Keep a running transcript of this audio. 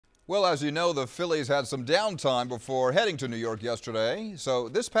Well, as you know, the Phillies had some downtime before heading to New York yesterday. So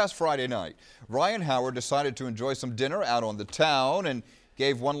this past Friday night, Ryan Howard decided to enjoy some dinner out on the town and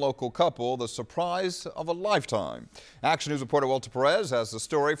gave one local couple the surprise of a lifetime. Action News reporter Walter Perez has the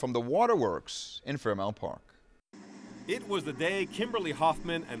story from the Waterworks in Fairmount Park. It was the day Kimberly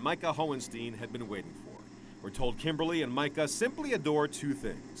Hoffman and Micah Hohenstein had been waiting for. We're told Kimberly and Micah simply adore two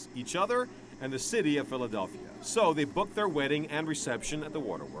things: each other and the city of Philadelphia. So they booked their wedding and reception at the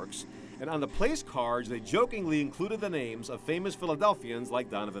Waterworks, and on the place cards they jokingly included the names of famous Philadelphians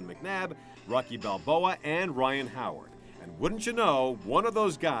like Donovan McNabb, Rocky Balboa, and Ryan Howard. And wouldn't you know, one of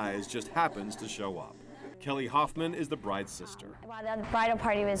those guys just happens to show up. Kelly Hoffman is the bride's sister. While the bridal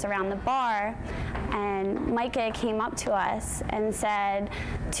party was around the bar, and Micah came up to us and said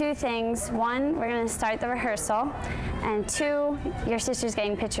two things. One, we're going to start the rehearsal, and two, your sister's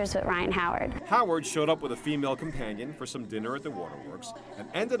getting pictures with Ryan Howard. Howard showed up with a female companion for some dinner at the Waterworks and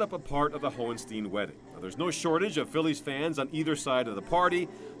ended up a part of the Hohenstein wedding. Now, there's no shortage of Phillies fans on either side of the party,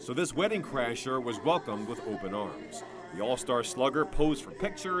 so this wedding crasher was welcomed with open arms. The all-star slugger posed for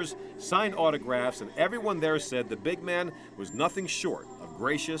pictures, signed autographs, and everyone there said the big man was nothing short of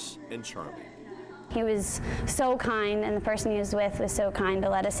gracious and charming. He was so kind, and the person he was with was so kind to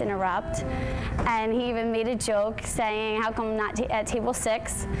let us interrupt. And he even made a joke saying, how come not at table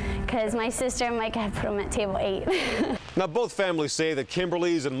 6? Because my sister and Micah had put him at table 8. Now, both families say that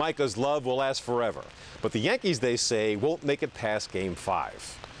Kimberly's and Micah's love will last forever. But the Yankees, they say, won't make it past Game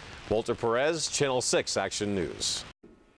 5. Walter Perez, Channel 6 Action News.